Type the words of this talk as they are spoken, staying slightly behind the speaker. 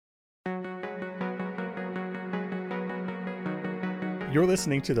You're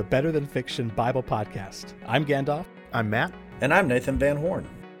listening to the Better Than Fiction Bible Podcast. I'm Gandalf. I'm Matt. And I'm Nathan Van Horn.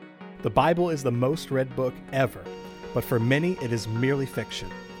 The Bible is the most read book ever, but for many it is merely fiction.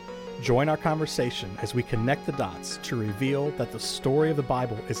 Join our conversation as we connect the dots to reveal that the story of the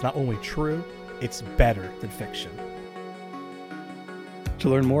Bible is not only true, it's better than fiction. To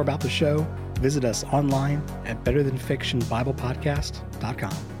learn more about the show, visit us online at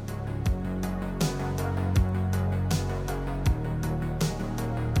betterthanfictionbiblepodcast.com.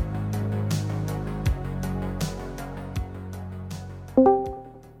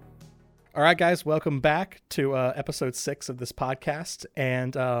 All right, guys, welcome back to episode 6 of this podcast.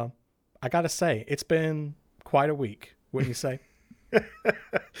 And I got to say, it's been quite a week, wouldn't you say?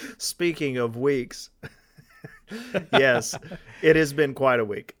 Speaking of weeks, yes, it has been quite a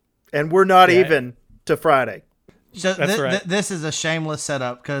week. And we're not even to Friday. So That's right. This is a shameless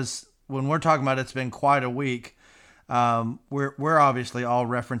setup because when we're talking about it's been quite a week, we're obviously all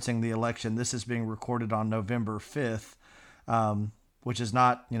referencing the election. This is being recorded on November 5th. Which is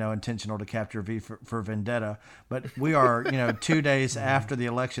not, intentional to capture V for Vendetta, but we are, 2 days after the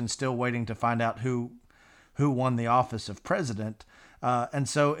election, still waiting to find out who won the office of president. And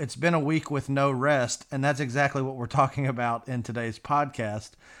so it's been a week with no rest, and that's exactly what we're talking about in today's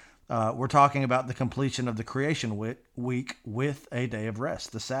podcast. We're talking about the completion of the creation week with a day of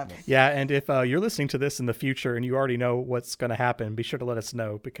rest, the Sabbath. Yeah, and if you're listening to this in the future and you already know what's going to happen, be sure to let us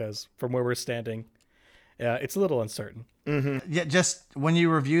know, because from where we're standing, it's a little uncertain. Mm-hmm. Yeah, just when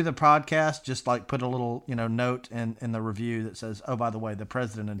you review the podcast, just like put a little, note in the review that says, "Oh, by the way, the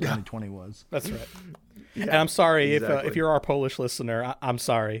president in 2020 was." That's right. Yeah, and I'm sorry exactly. if you're our Polish listener. I'm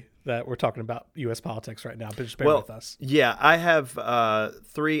sorry that we're talking about U.S. politics right now, but just bear with us. Yeah, I have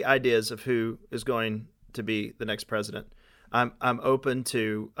 3 ideas of who is going to be the next president. I'm open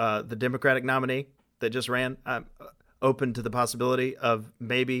to the Democratic nominee that just ran. I'm open to the possibility of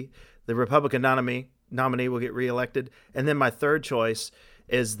maybe the Republican nominee will get reelected. And then my third choice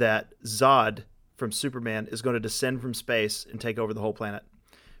is that Zod from Superman is going to descend from space and take over the whole planet.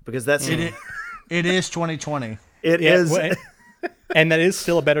 Because that's... It is 2020. It is. Well, and that is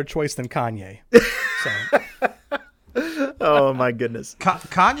still a better choice than Kanye. So. Oh, my goodness.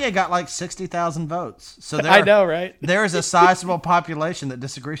 Kanye got like 60,000 votes. So I know, right? There is a sizable population that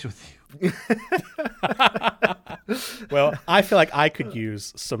disagrees with you. Well, I feel like I could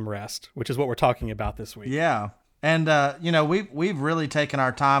use some rest, which is what we're talking about this week. Yeah. And, we've really taken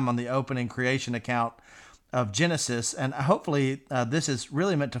our time on the opening creation account of Genesis. And hopefully this is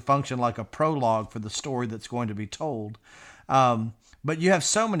really meant to function like a prologue for the story that's going to be told. But you have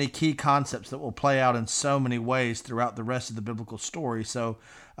so many key concepts that will play out in so many ways throughout the rest of the biblical story. So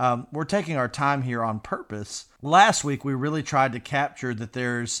we're taking our time here on purpose. Last week, we really tried to capture that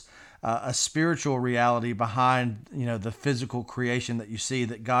there's a spiritual reality behind, the physical creation that you see,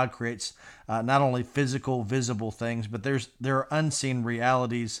 that God creates not only physical, visible things, but there are unseen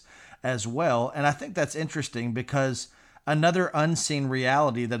realities as well. And I think that's interesting because another unseen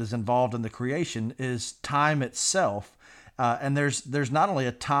reality that is involved in the creation is time itself. And there's not only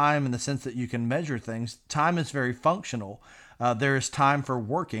a time in the sense that you can measure things. Time is very functional. There is time for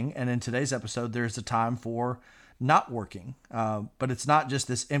working, and in today's episode, there's a time for not working. But it's not just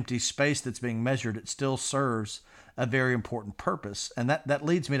this empty space that's being measured. It still serves a very important purpose. And that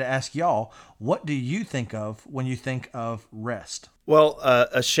leads me to ask y'all, what do you think of when you think of rest? Well,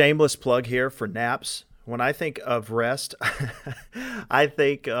 a shameless plug here for naps. When I think of rest, I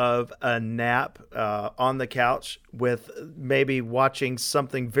think of a nap on the couch with maybe watching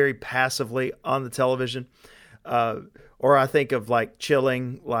something very passively on the television. Or I think of like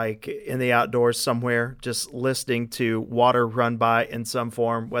chilling, like in the outdoors somewhere, just listening to water run by in some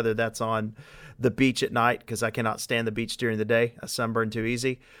form, whether that's on the beach at night, because I cannot stand the beach during the day. I sunburn too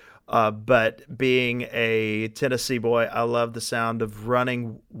easy. But being a Tennessee boy, I love the sound of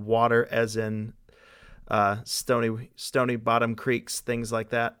running water, as in stony bottom creeks, things like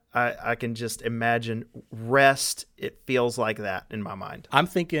that. I can just imagine rest. It feels like that in my mind. I'm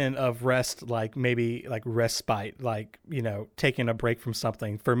thinking of rest like maybe like respite, like, taking a break from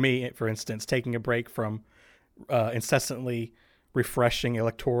something. For me, for instance, taking a break from incessantly refreshing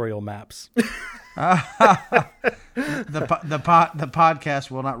electoral maps. The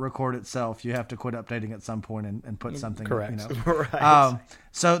podcast will not record itself. You have to quit updating at some point and put something. Correct. Right.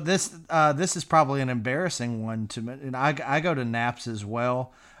 So this is probably an embarrassing one to me. And I go to naps as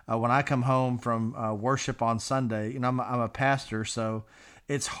well. When I come home from worship on Sunday, I'm a pastor, so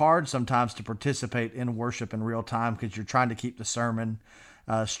it's hard sometimes to participate in worship in real time because you're trying to keep the sermon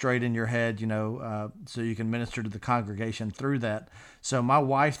straight in your head, so you can minister to the congregation through that. So my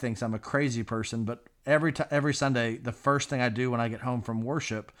wife thinks I'm a crazy person, but every Sunday, the first thing I do when I get home from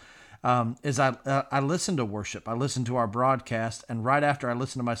worship is I listen to worship. I listen to our broadcast, and right after I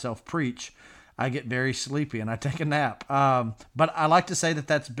listen to myself preach, I get very sleepy and I take a nap. But I like to say that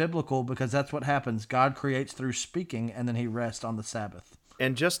that's biblical because that's what happens. God creates through speaking, and then he rests on the Sabbath.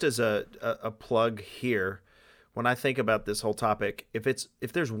 And just as a plug here, when I think about this whole topic,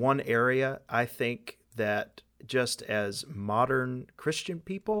 if there's one area I think that just as modern Christian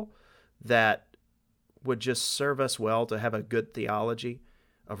people that would just serve us well to have a good theology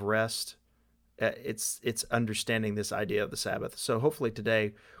of rest, it's understanding this idea of the Sabbath. So hopefully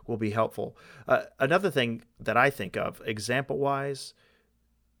today will be helpful. Another thing that I think of, example-wise,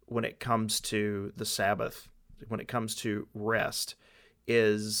 when it comes to the Sabbath, when it comes to rest,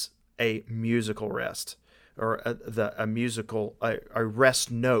 is a musical rest, or a rest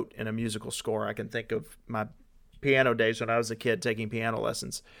note in a musical score. I can think of my piano days when I was a kid taking piano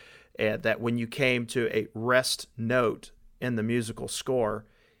lessons, and that when you came to a rest note in the musical score,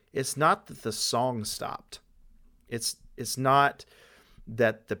 it's not that the song stopped. It's not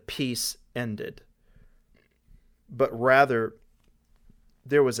that the piece ended, but rather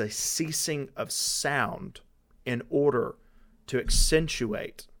there was a ceasing of sound in order to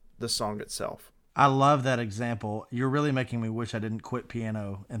accentuate the song itself. I love that example. You're really making me wish I didn't quit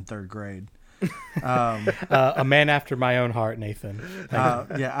piano in third grade. A man after my own heart, Nathan.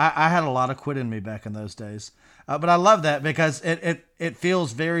 I had a lot of quit in me back in those days. But I love that because it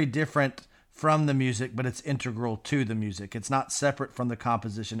feels very different from the music, but it's integral to the music. It's not separate from the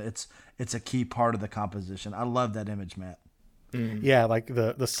composition. It's a key part of the composition. I love that image, Matt. Yeah, like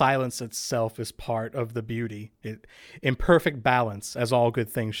the silence itself is part of the beauty. In perfect balance, as all good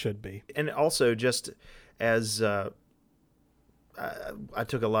things should be. And also, just as I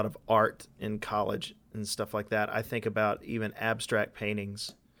took a lot of art in college and stuff like that, I think about even abstract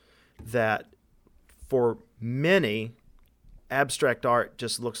paintings, that for many, abstract art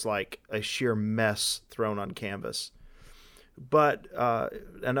just looks like a sheer mess thrown on canvas. But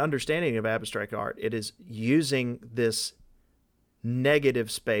an understanding of abstract art, it is using this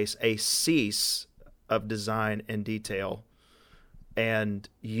negative space, a cease of design and detail, and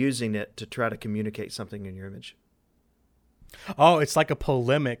using it to try to communicate something in your image. Oh, it's like a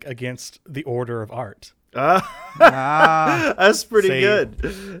polemic against the order of art. That's pretty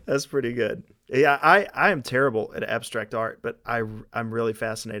good. That's pretty good. Yeah, I am terrible at abstract art, but I'm really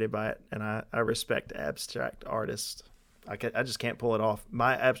fascinated by it, and I respect abstract artists. I just can't pull it off.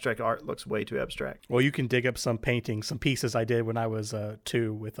 My abstract art looks way too abstract. Well, you can dig up some paintings, some pieces I did when I was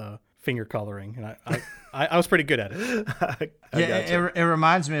 2 with finger coloring, and I was pretty good at it. It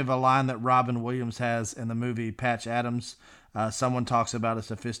reminds me of a line that Robin Williams has in the movie Patch Adams. Someone talks about a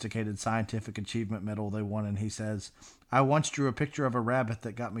sophisticated scientific achievement medal they won, and he says, "I once drew a picture of a rabbit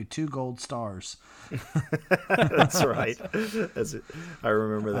that got me 2 gold stars." That's right. I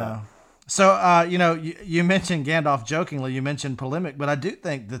remember that. So, you mentioned Gandalf jokingly, you mentioned polemic, but I do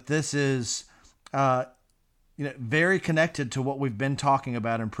think that this is, very connected to what we've been talking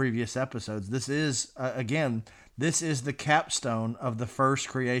about in previous episodes. This is, this is the capstone of the first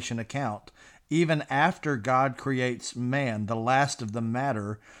creation account. Even after God creates man, the last of the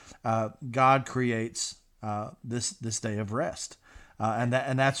matter, God creates this day of rest, and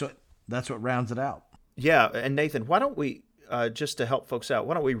that's what rounds it out. Yeah, and Nathan, why don't we? Just to help folks out,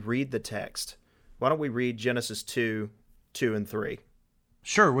 why don't we read the text? Why don't we read Genesis 2, 2 and 3?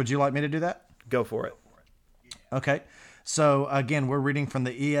 Sure. Would you like me to do that? Go for it. Okay. So again, we're reading from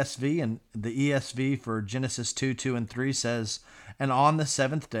the ESV, and the ESV for Genesis 2, 2 and 3 says, "And on the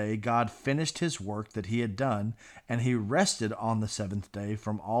seventh day, God finished his work that he had done, and he rested on the seventh day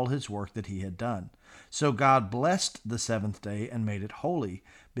from all his work that he had done. So God blessed the seventh day and made it holy,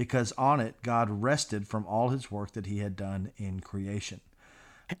 because on it God rested from all his work that he had done in creation."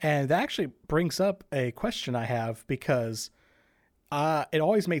 And that actually brings up a question I have, because it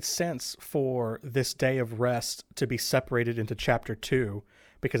always made sense for this day of rest to be separated into chapter 2,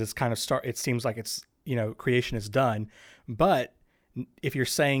 because it's kind of it seems like it's, creation is done. But if you're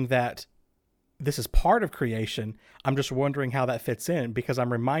saying that this is part of creation, I'm just wondering how that fits in, because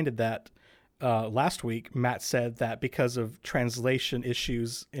I'm reminded that last week, Matt said that because of translation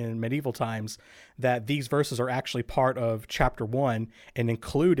issues in medieval times, that these verses are actually part of chapter 1 and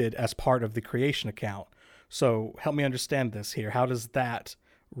included as part of the creation account. So help me understand this here. How does that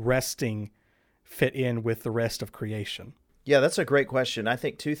resting fit in with the rest of creation? Yeah, that's a great question. I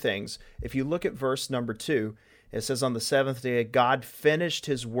think 2 things. If you look at verse number 2, it says, "On the seventh day, God finished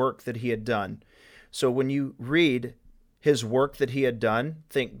his work that he had done." So when you read his work that he had done,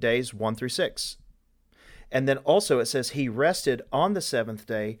 think days 1 through 6. And then also it says he rested on the seventh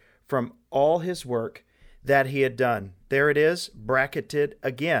day from all his work that he had done. There it is, bracketed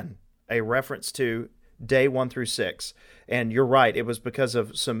again, a reference to day 1 through 6. And you're right, it was because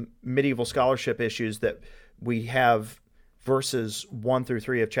of some medieval scholarship issues that we have verses 1 through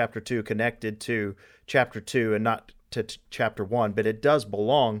 3 of chapter 2 connected to chapter 2 and not to chapter 1, but it does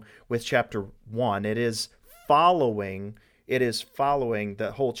belong with chapter 1. It is following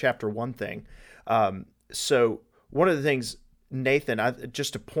the whole chapter 1 thing. So one of the things, Nathan,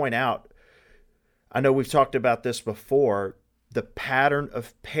 just to point out, I know we've talked about this before, the pattern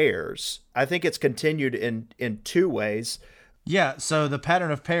of pairs. I think it's continued in two ways. Yeah, so the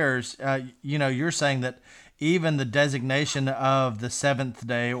pattern of pairs, you're saying that even the designation of the seventh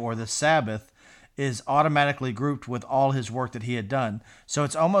day or the Sabbath is automatically grouped with all his work that he had done. So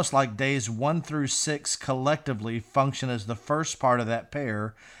it's almost like days 1 through 6 collectively function as the first part of that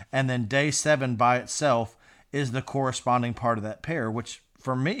pair, and then day 7 by itself is the corresponding part of that pair, which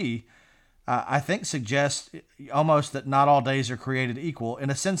for me, I think suggests almost that not all days are created equal. In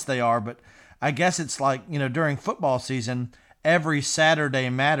a sense they are, but I guess it's like, during football season, every Saturday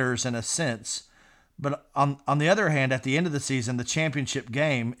matters in a sense. But on the other hand, at the end of the season, the championship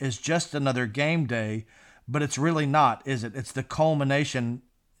game is just another game day, but it's really not, is it? It's the culmination,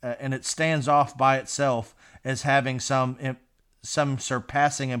 and it stands off by itself as having some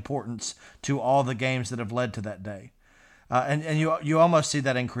surpassing importance to all the games that have led to that day. And you almost see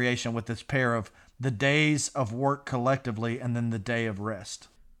that in creation with this pair of the days of work collectively and then the day of rest.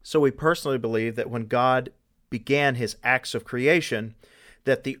 So we personally believe that when God began his acts of creation,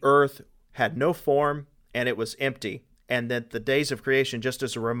 that the earth had no form and it was empty, and that the days of creation, just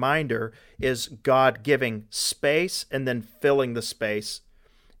as a reminder, is God giving space and then filling the space.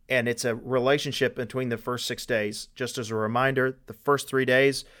 And it's a relationship between the first 6 days. Just as a reminder, the first 3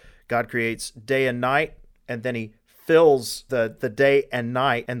 days, God creates day and night, and then he fills the day and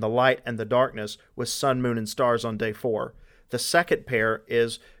night and the light and the darkness with sun, moon, and stars on day 4. The second pair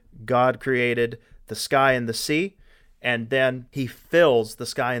is God created the sky and the sea, and then he fills the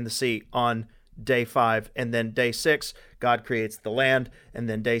sky and the sea on day 5. And then day 6, God creates the land, and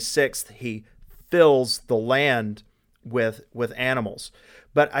then day 6, he fills the land with animals.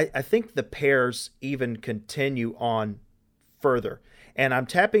 But I think the pairs even continue on further. And I'm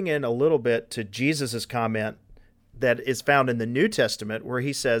tapping in a little bit to Jesus's comment that is found in the New Testament, where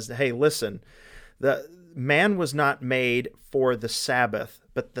he says, hey, listen, the man was not made for the Sabbath,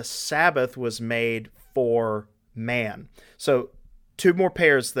 but the Sabbath was made for man. So 2 more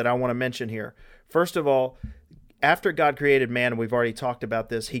pairs that I want to mention here. First of all, after God created man, and we've already talked about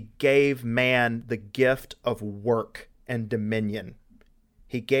this, he gave man the gift of work and dominion.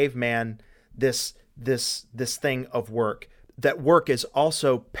 He gave man this thing of work. That work is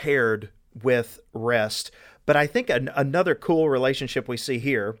also paired with rest. But I think another cool relationship we see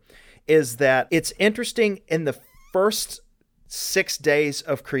here is that it's interesting in the first 6 days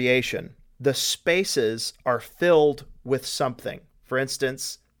of creation, the spaces are filled with something. For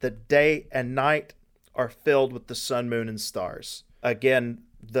instance, the day and night are filled with the sun, moon, and stars. Again,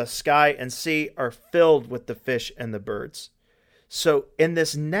 the sky and sea are filled with the fish and the birds. So in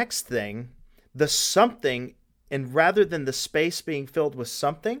this next thing, the something, and rather than the space being filled with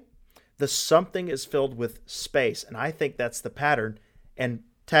something, the something is filled with space. And I think that's the pattern. And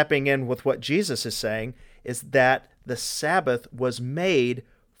tapping in with what Jesus is saying is that the Sabbath was made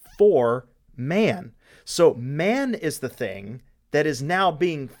for man. So man is the thing that is now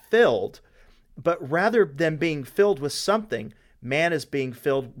being filled, but rather than being filled with something, man is being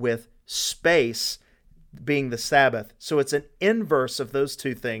filled with space, being the Sabbath. So it's an inverse of those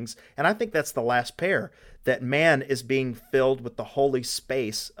two things. And I think that's the last pair, that man is being filled with the holy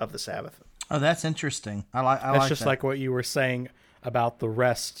space of the Sabbath. Oh, that's interesting. I like That's just that. like what you were saying about the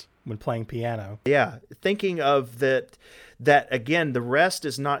rest when playing piano. Yeah, thinking of that again, the rest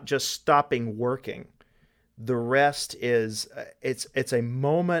is not just stopping working. The rest is it's a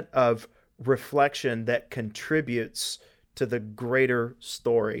moment of reflection that contributes to the greater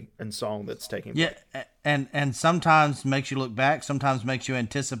story and song that's taking place. Yeah, and sometimes makes you look back, sometimes makes you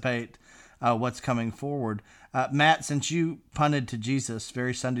anticipate what's coming forward. Matt, since you punted to Jesus,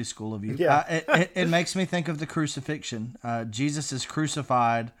 very Sunday school of you, it makes me think of the crucifixion. Jesus is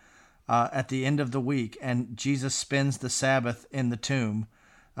crucified at the end of the week, and Jesus spends the Sabbath in the tomb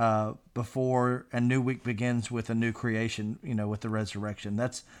before a new week begins with a new creation, with the resurrection.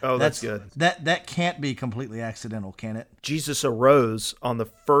 That's good. That can't be completely accidental, can it? Jesus arose on the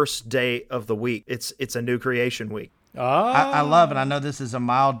first day of the week. It's a new creation week. Oh. I love, and I know this is a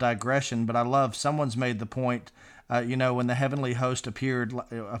mild digression, but I love someone's made the point, when the heavenly host appeared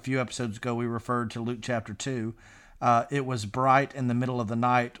a few episodes ago, we referred to Luke chapter 2. it was bright in the middle of the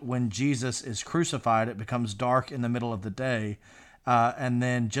night. When Jesus is crucified, it becomes dark in the middle of the day. And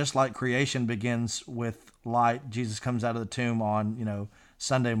then just like creation begins with light, Jesus comes out of the tomb on,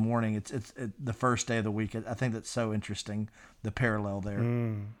 Sunday morning. It's the first day of the week. I think that's so interesting, the parallel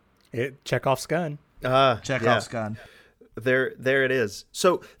there. Chekhov's gun. Chekhov's gun. There it is.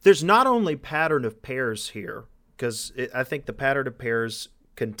 So there's not only pattern of pairs here, because I think the pattern of pairs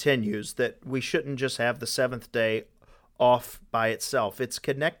continues, that we shouldn't just have the seventh day off by itself. It's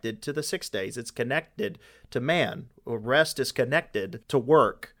connected to the 6 days. It's connected to man. Rest is connected to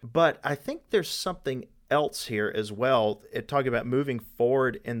work. But I think there's something else here as well, talking about moving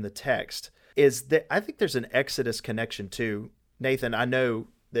forward in the text, is that I think there's an Exodus connection too. Nathan, I know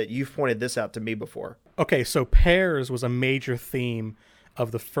that you've pointed this out to me before. Okay, so pairs was a major theme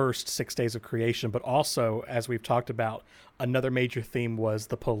of the first 6 days of creation, but also, as we've talked about, another major theme was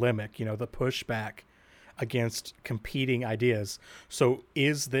the polemic, the pushback against competing ideas. So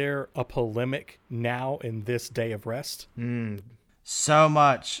is there a polemic now in this day of rest? So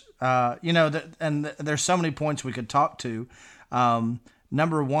much. And there's so many points we could talk to.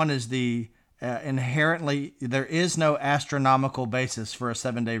 Number one is the inherently, there is no astronomical basis for a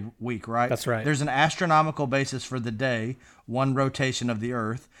 7-day week, right? That's right. There's an astronomical basis for the day, one rotation of the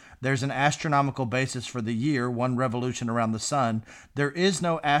earth. There's an astronomical basis for the year, one revolution around the sun. There is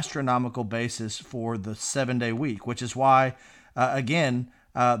no astronomical basis for the 7-day week, which is why,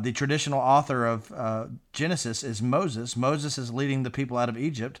 the traditional author of Genesis is Moses. Moses is leading the people out of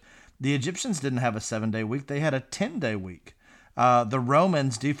Egypt. The Egyptians didn't have a 7-day week. They had a 10-day week. The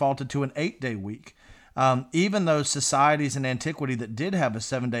Romans defaulted to an 8-day week. Even those societies in antiquity that did have a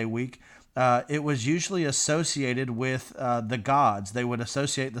 7-day week, it was usually associated with the gods. They would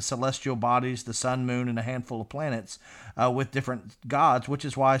associate the celestial bodies, the sun, moon, and a handful of planets with different gods, which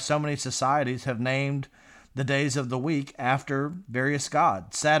is why so many societies have named the days of the week after various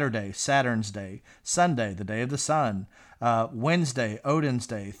gods. Saturday, Saturn's day. Sunday, the day of the sun. Wednesday, Odin's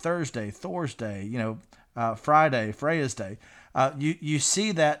day. Thursday, Thor's day. Friday, Freya's day. You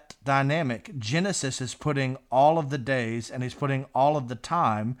see that dynamic. Genesis is putting all of the days and he's putting all of the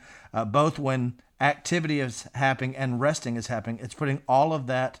time, both when activity is happening and resting is happening. It's putting all of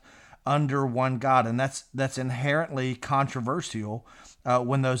that under one God, and that's inherently controversial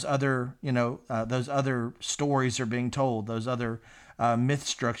when those other stories are being told, those other myth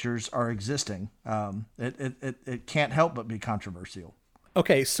structures are existing. It can't help but be controversial.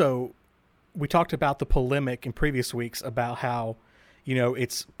 Okay, so we talked about the polemic in previous weeks about how,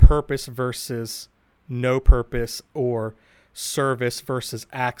 it's purpose versus no purpose, or service versus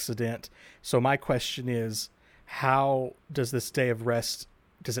accident. So my question is, how does this day of rest,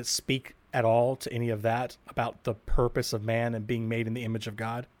 does it speak at all to any of that about the purpose of man and being made in the image of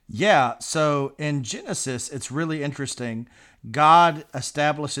God? Yeah, so in Genesis, it's really interesting. God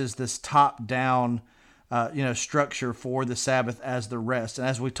establishes this top-down structure for the Sabbath as the rest. And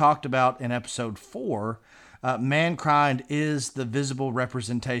as we talked about in episode 4, mankind is the visible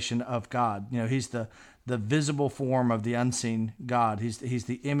representation of God. He's the visible form of the unseen God. He's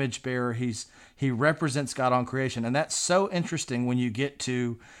the image bearer. He represents God on creation. And that's so interesting when you get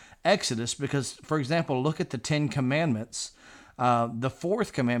to Exodus, because, for example, look at the 10 Commandments. The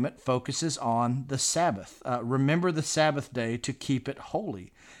fourth commandment focuses on the Sabbath. Remember the Sabbath day to keep it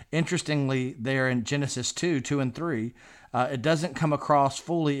holy. Interestingly, there in Genesis 2 and 3, it doesn't come across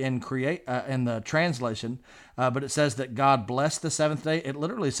fully in the translation, but it says that God blessed the seventh day. It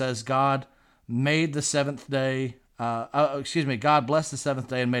literally says God made the seventh day. God blessed the seventh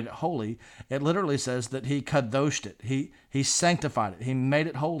day and made it holy. It literally says that He kadoshed it. He sanctified it. He made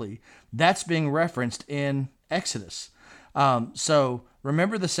it holy. That's being referenced in Exodus. So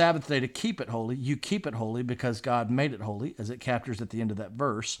remember the Sabbath day to keep it holy. You keep it holy because God made it holy, as it captures at the end of that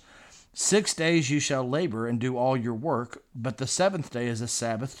verse. 6 days you shall labor and do all your work, but the seventh day is a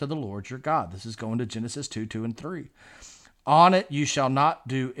Sabbath to the Lord your God. This is going to Genesis 2 and 3. On it you shall not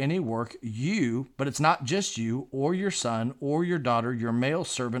do any work, but it's not just you, or your son, or your daughter, your male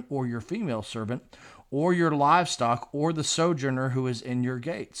servant, or your female servant, or your livestock, or the sojourner who is in your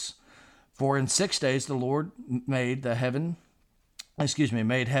gates. For in 6 days the Lord made heaven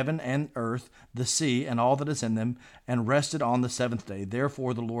and earth, the sea, and all that is in them, and rested on the seventh day.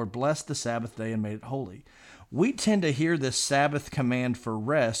 Therefore the Lord blessed the Sabbath day and made it holy. We tend to hear this Sabbath command for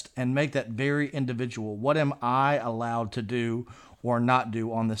rest and make that very individual. What am I allowed to do or not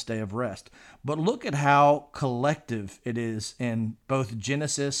do on this day of rest? But look at how collective it is in both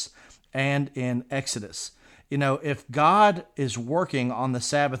Genesis and in Exodus. If God is working on the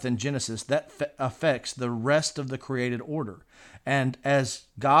Sabbath in Genesis, that affects the rest of the created order. And as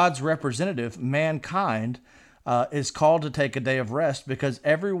God's representative, mankind, is called to take a day of rest because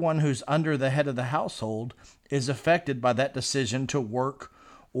everyone who's under the head of the household is affected by that decision to work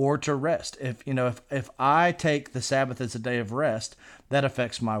or to rest. If I take the Sabbath as a day of rest, that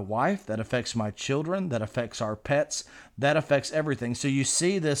affects my wife, that affects my children, that affects our pets, that affects everything. So you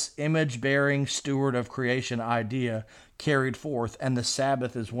see this image-bearing steward of creation idea carried forth, and the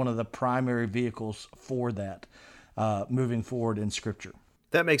Sabbath is one of the primary vehicles for that moving forward in Scripture.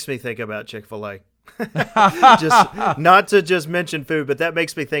 That makes me think about Chick-fil-A. Just not to just mention food, but that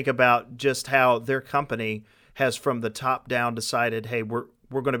makes me think about just how their company has from the top down decided, hey, we're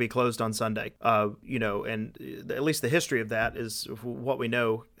going to be closed on Sunday. And at least the history of that is what we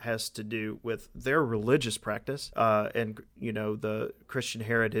know has to do with their religious practice and the Christian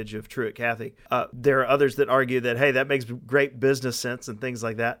heritage of Truett Cathy. There are others that argue that, hey, that makes great business sense and things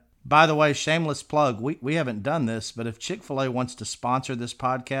like that. By the way, shameless plug, we haven't done this, but if Chick-fil-A wants to sponsor this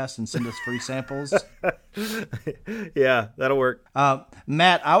podcast and send us free samples. Yeah, that'll work.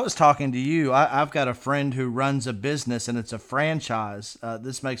 Matt, I was talking to you. I've got a friend who runs a business, and it's a franchise.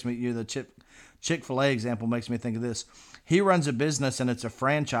 This makes me, the Chick-fil-A example makes me think of this. He runs a business, and it's a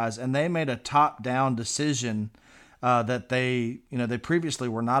franchise, and they made a top-down decision that they previously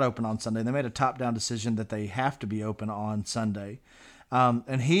were not open on Sunday. They made a top-down decision that they have to be open on Sunday.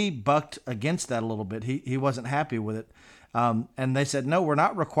 And he bucked against that a little bit. He wasn't happy with it. And they said, no, we're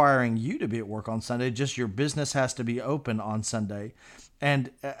not requiring you to be at work on Sunday. Just your business has to be open on Sunday.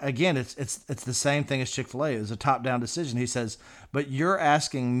 And again, it's the same thing as Chick-fil-A. It's a top-down decision. He says, but you're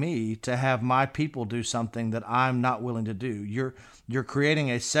asking me to have my people do something that I'm not willing to do. You're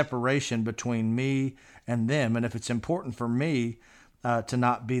creating a separation between me and them. And if it's important for me to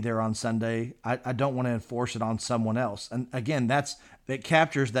not be there on Sunday, I don't want to enforce it on someone else. And again, it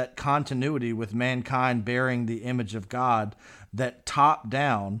captures that continuity with mankind bearing the image of God, that top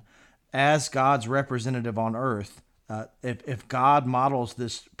down as God's representative on earth. If God models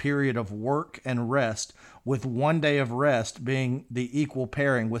this period of work and rest, with one day of rest being the equal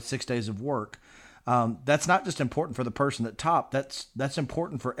pairing with 6 days of work, that's not just important for the person at top. That's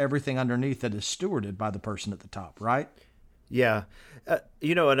important for everything underneath that is stewarded by the person at the top, right? Yeah.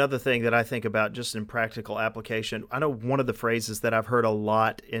 Another thing that I think about just in practical application, I know one of the phrases that I've heard a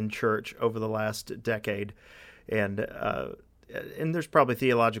lot in church over the last decade, and there's probably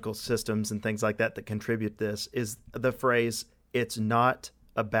theological systems and things like that contribute this, is the phrase, it's not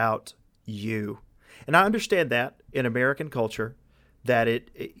about you. And I understand that in American culture, that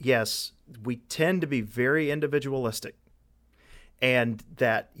yes, we tend to be very individualistic. And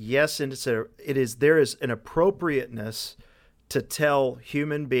that, yes, there is an appropriateness to tell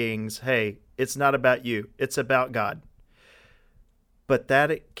human beings, hey, it's not about you, it's about God. But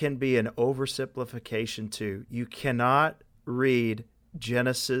that it can be an oversimplification too. You cannot read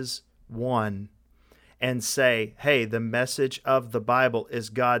Genesis 1 and say, hey, the message of the Bible is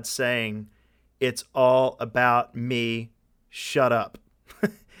God saying, it's all about me, shut up.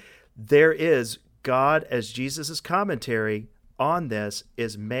 There is God, as Jesus' commentary on this,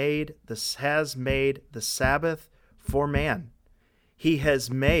 has made the Sabbath for man. He has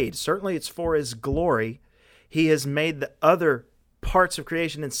made, certainly it's for his glory, he has made the other parts of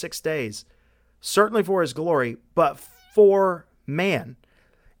creation in 6 days, certainly for his glory, but for man.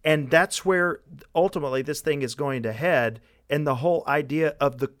 And that's where ultimately this thing is going to head, and the whole idea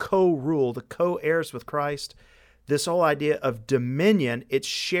of the co-rule, the co-heirs with Christ, this whole idea of dominion, it's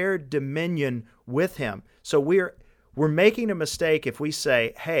shared dominion with him. So we're making a mistake if we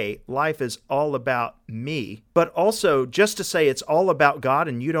say, hey, life is all about me, but also just to say it's all about God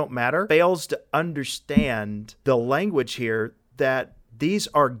and you don't matter, fails to understand the language here that these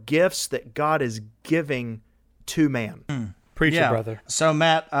are gifts that God is giving to man. Preach it, brother. So,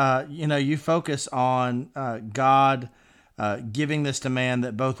 Matt, you focus on God giving this to man,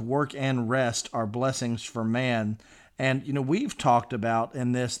 that both work and rest are blessings for man. And, we've talked about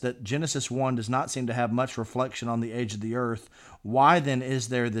in this that Genesis 1 does not seem to have much reflection on the age of the earth. Why then is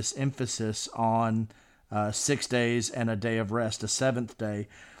there this emphasis on 6 days and a day of rest, a seventh day?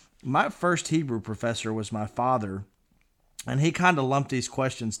 My first Hebrew professor was my father, and he kind of lumped these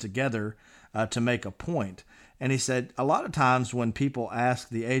questions together to make a point. And he said, a lot of times when people ask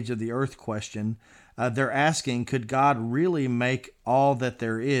the age of the earth question, they're asking, could God really make all that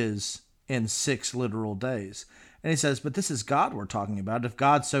there is in 6 literal days? And he says, but this is God we're talking about. If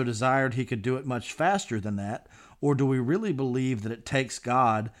God so desired, he could do it much faster than that. Or do we really believe that it takes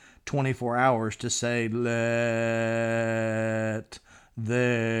God 24 hours to say, let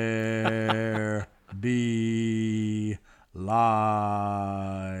there be light?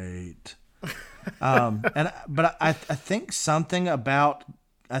 But I think something about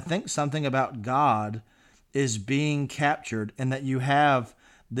God is being captured, and that you have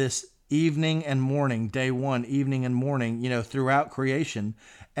this evening and morning, day one, evening and morning, throughout creation.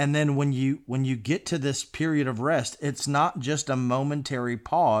 And then when you get to this period of rest, it's not just a momentary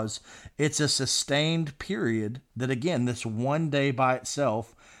pause. It's a sustained period that, again, this one day by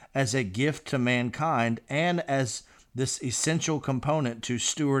itself as a gift to mankind and as this essential component to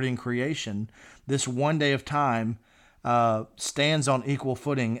stewarding creation, this one day of time stands on equal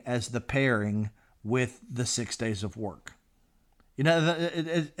footing as the pairing with the 6 days of work.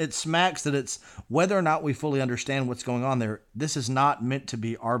 It smacks that it's, whether or not we fully understand what's going on there, this is not meant to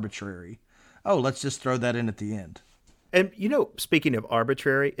be arbitrary. Oh, let's just throw that in at the end. And, speaking of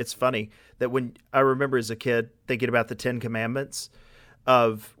arbitrary, it's funny that when I remember as a kid thinking about the 10 Commandments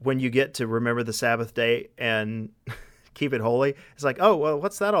of when you get to remember the Sabbath day and keep it holy, it's like, oh, well,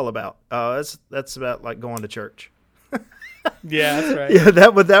 what's that all about? That's about like going to church. Yeah, that's right. Yeah,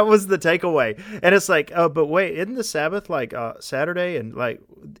 that was the takeaway. And it's like, oh, but wait, isn't the Sabbath like Saturday? And like,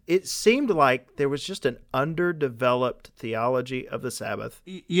 it seemed like there was just an underdeveloped theology of the Sabbath.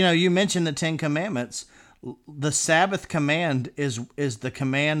 You mentioned the 10 Commandments. The Sabbath command is the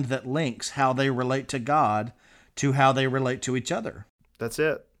command that links how they relate to God to how they relate to each other. That's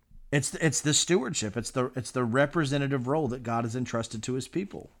it. It's the stewardship. It's the representative role that God has entrusted to his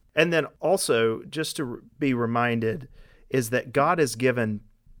people. And then also, just to be reminded, is that God has given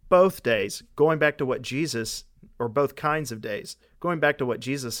both days, going back to what Jesus, or both kinds of days, going back to what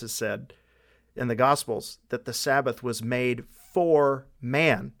Jesus has said in the Gospels, that the Sabbath was made for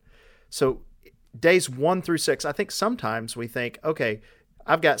man. So days 1 through 6, I think sometimes we think, okay,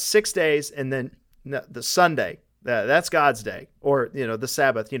 I've got 6 days and then the Sunday, that's God's day, or, the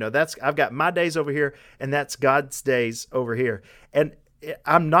Sabbath, I've got my days over here and that's God's days over here. And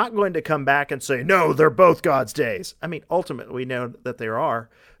I'm not going to come back and say, no, they're both God's days. I mean, ultimately, we know that there are.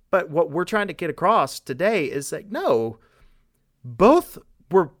 But what we're trying to get across today is that, no, both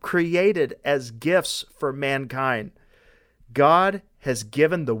were created as gifts for mankind. God has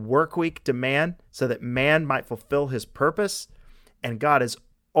given the work week to man so that man might fulfill his purpose. And God has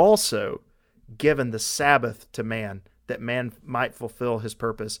also given the Sabbath to man that man might fulfill his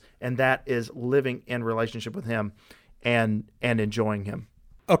purpose. And that is living in relationship with him and enjoying him.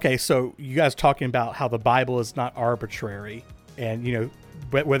 Okay, so you guys talking about how the Bible is not arbitrary, and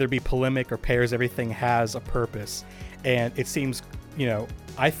whether it be polemic or pairs, everything has a purpose. And it seems,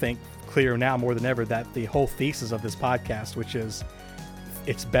 I think clear now more than ever that the whole thesis of this podcast, which is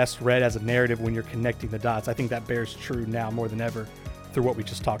it's best read as a narrative when you're connecting the dots, I think that bears true now more than ever through what we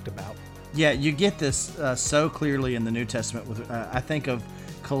just talked about. Yeah, you get this so clearly in the New Testament. With I think of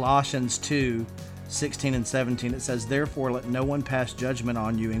Colossians 2:16 and 17, it says, "Therefore let no one pass judgment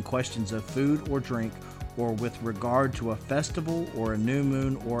on you in questions of food or drink, or with regard to a festival or a new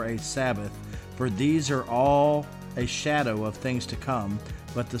moon or a Sabbath, for these are all a shadow of things to come,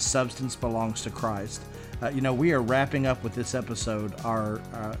 but the substance belongs to Christ." We are wrapping up with this episode our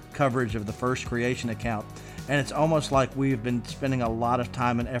coverage of the first creation account, and it's almost like we've been spending a lot of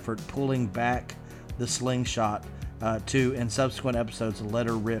time and effort pulling back the slingshot to, in subsequent episodes, let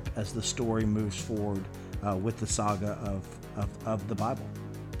her rip as the story moves forward with the saga of the Bible.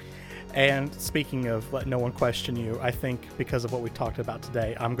 And speaking of let no one question you, I think because of what we talked about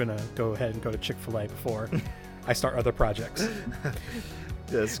today, I'm going to go ahead and go to Chick-fil-A before I start other projects.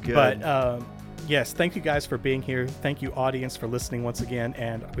 That's good. But yes, thank you guys for being here. Thank you, audience, for listening once again.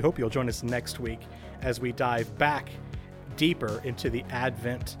 And we hope you'll join us next week as we dive back deeper into the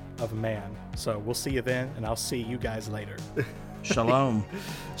advent of man. So we'll see you then, and I'll see you guys later. Shalom.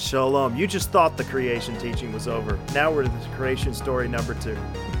 Shalom. You just thought the creation teaching was over. Now we're to the creation story number 2.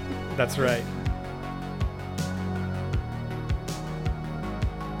 That's right.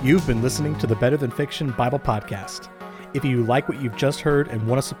 You've been listening to the Better Than Fiction Bible Podcast. If you like what you've just heard and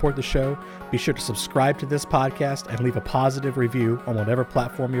want to support the show, be sure to subscribe to this podcast and leave a positive review on whatever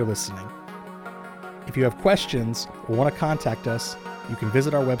platform you're listening. If you have questions or want to contact us, you can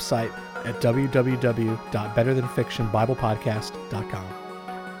visit our website at www.betterthanfictionbiblepodcast.com.